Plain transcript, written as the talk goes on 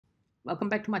Welcome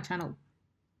back to my channel.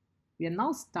 We are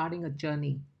now starting a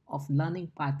journey of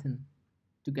learning Python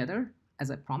together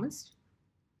as I promised.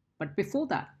 But before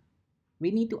that, we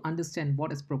need to understand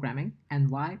what is programming and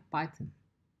why Python.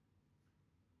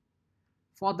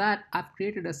 For that, I've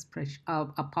created a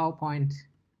PowerPoint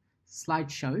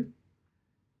slideshow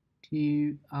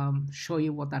to show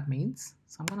you what that means.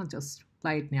 So I'm going to just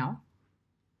play it now.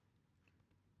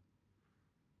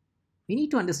 We need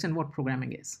to understand what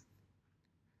programming is.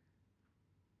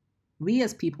 We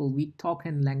as people, we talk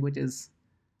in languages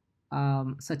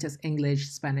such as English,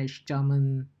 Spanish,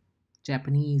 German,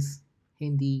 Japanese,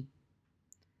 Hindi.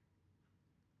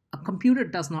 A computer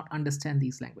does not understand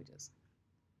these languages.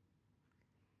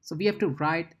 So we have to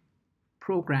write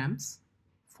programs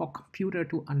for computer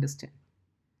to understand.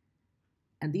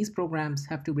 And these programs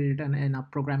have to be written in a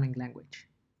programming language.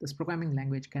 This programming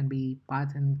language can be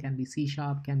Python, can be C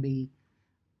Sharp, can be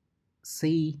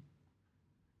C,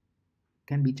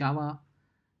 can be Java,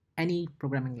 any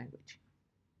programming language.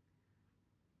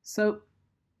 So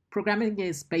programming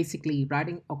is basically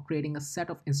writing or creating a set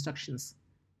of instructions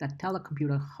that tell a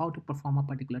computer how to perform a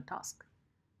particular task.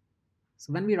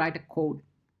 So when we write a code,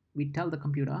 we tell the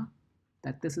computer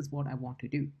that this is what I want to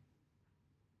do.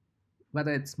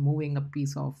 Whether it's moving a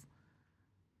piece of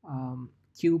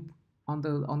cube on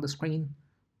the screen,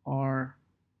 or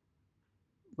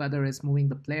whether it's moving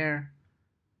the player,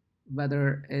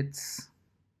 whether it's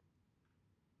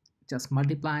just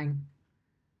multiplying,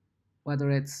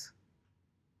 whether it's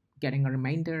getting a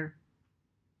remainder,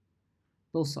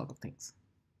 those sort of things.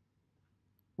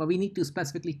 But we need to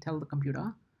specifically tell the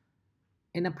computer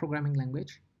in a programming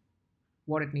language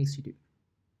what it needs to do.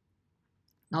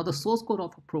 Now, the source code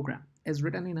of a program is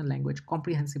written in a language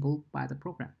comprehensible by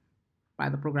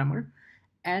the programmer,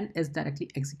 and is directly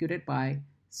executed by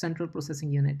central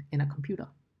processing unit in a computer.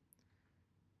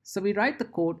 So we write the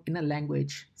code in a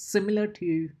language similar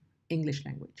to English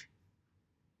language.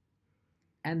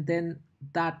 And then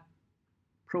that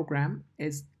program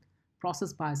is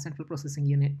processed by a central processing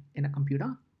unit in a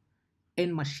computer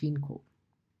in machine code.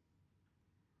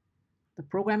 The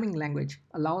programming language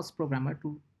allows programmer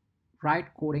to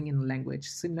write coding in a language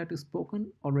similar to spoken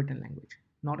or written language,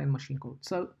 not in machine code.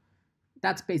 So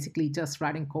that's basically just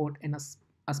writing code in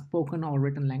a spoken or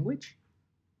written language,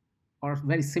 or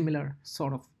very similar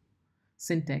sort of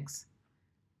syntax.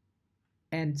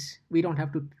 And we don't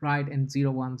have to write in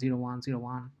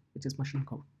 010101, which is machine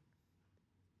code.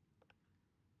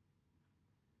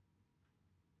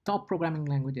 Top programming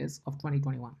languages of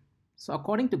 2021. So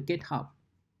according to GitHub,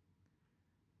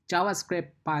 JavaScript,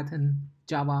 Python,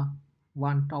 Java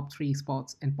won top 3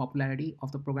 spots in popularity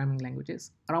of the programming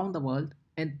languages around the world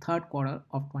in third quarter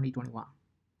of 2021.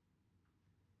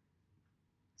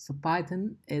 So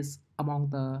Python is among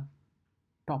the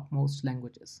topmost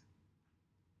languages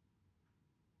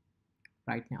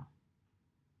right now.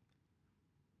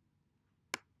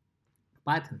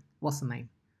 Python, what's the name?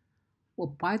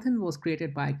 Well, Python was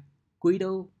created by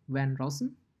Guido van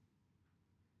Rossum.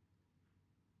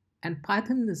 And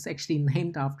Python is actually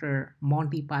named after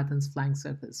Monty Python's Flying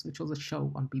Circus, which was a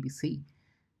show on BBC,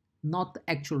 not the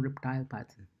actual reptile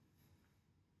Python.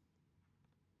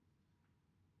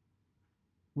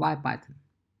 Why Python?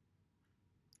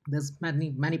 There's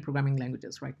many programming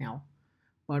languages right now,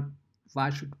 but why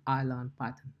should I learn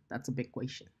Python? That's a big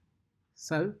question.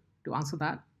 So to answer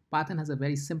that, Python has a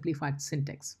very simplified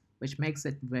syntax, which makes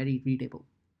it very readable.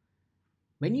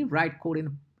 When you write code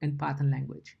in Python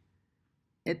language,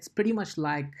 it's pretty much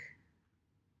like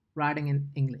writing in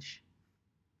English.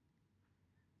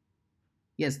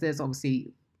 Yes, there's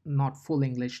obviously not full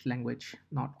English language,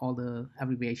 not all the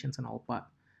abbreviations and all, but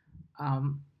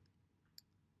um,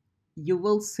 you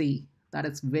will see that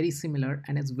it's very similar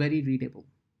and it's very readable.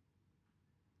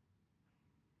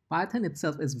 Python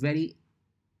itself is very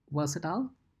versatile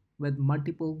with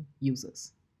multiple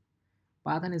uses.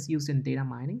 Python is used in data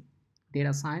mining,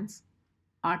 data science,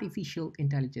 artificial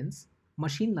intelligence,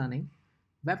 machine learning,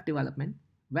 web development,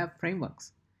 web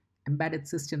frameworks, embedded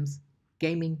systems,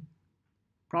 gaming,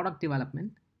 product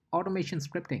development, automation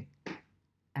scripting,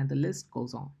 and the list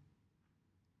goes on.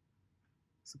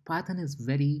 So Python is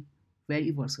very,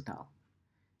 very versatile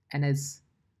and is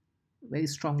very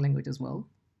strong language as well.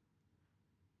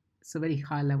 It's a very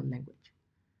high level language.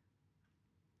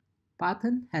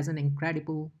 Python has an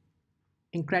incredibly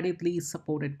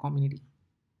supported community.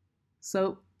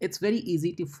 So it's very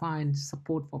easy to find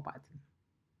support for Python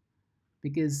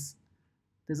because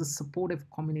there's a supportive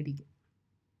community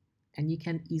and you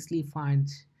can easily find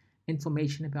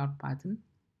information about Python.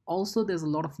 Also, there's a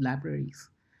lot of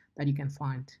libraries that you can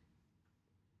find.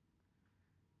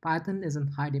 Python is in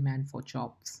high demand for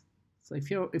jobs. So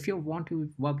if you want to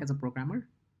work as a programmer,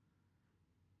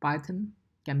 Python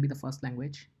can be the first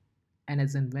language and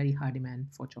is in very high demand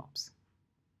for jobs.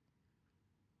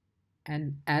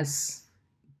 And as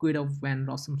Guido van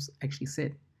Rossum actually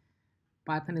said,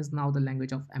 Python is now the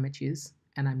language of amateurs,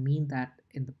 and I mean that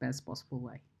in the best possible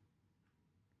way.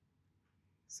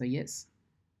 So yes,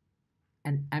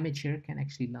 an amateur can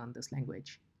actually learn this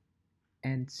language,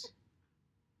 and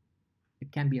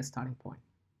it can be a starting point.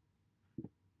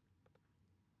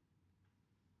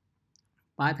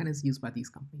 Python is used by these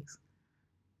companies: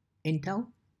 Intel,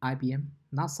 IBM,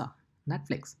 NASA,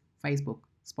 Netflix, Facebook,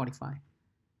 Spotify.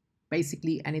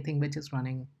 Basically anything which is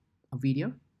running a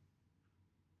video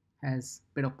has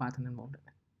a bit of Python involved in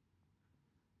it.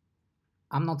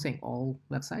 I'm not saying all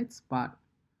websites, but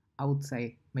I would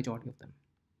say majority of them.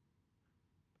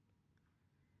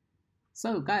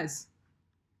 So guys,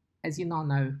 as you now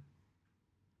know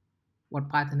what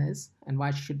Python is and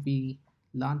why should we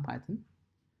learn Python,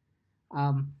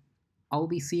 um, I'll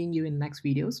be seeing you in next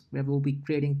videos where we'll be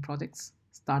creating projects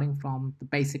starting from the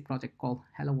basic project called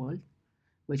Hello World,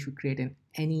 which we create in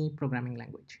any programming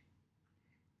language.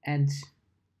 And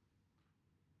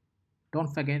don't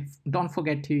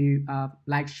forget to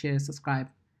like, share, subscribe,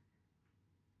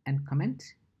 and comment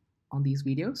on these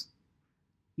videos.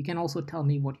 You can also tell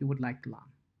me what you would like to learn.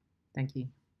 Thank you.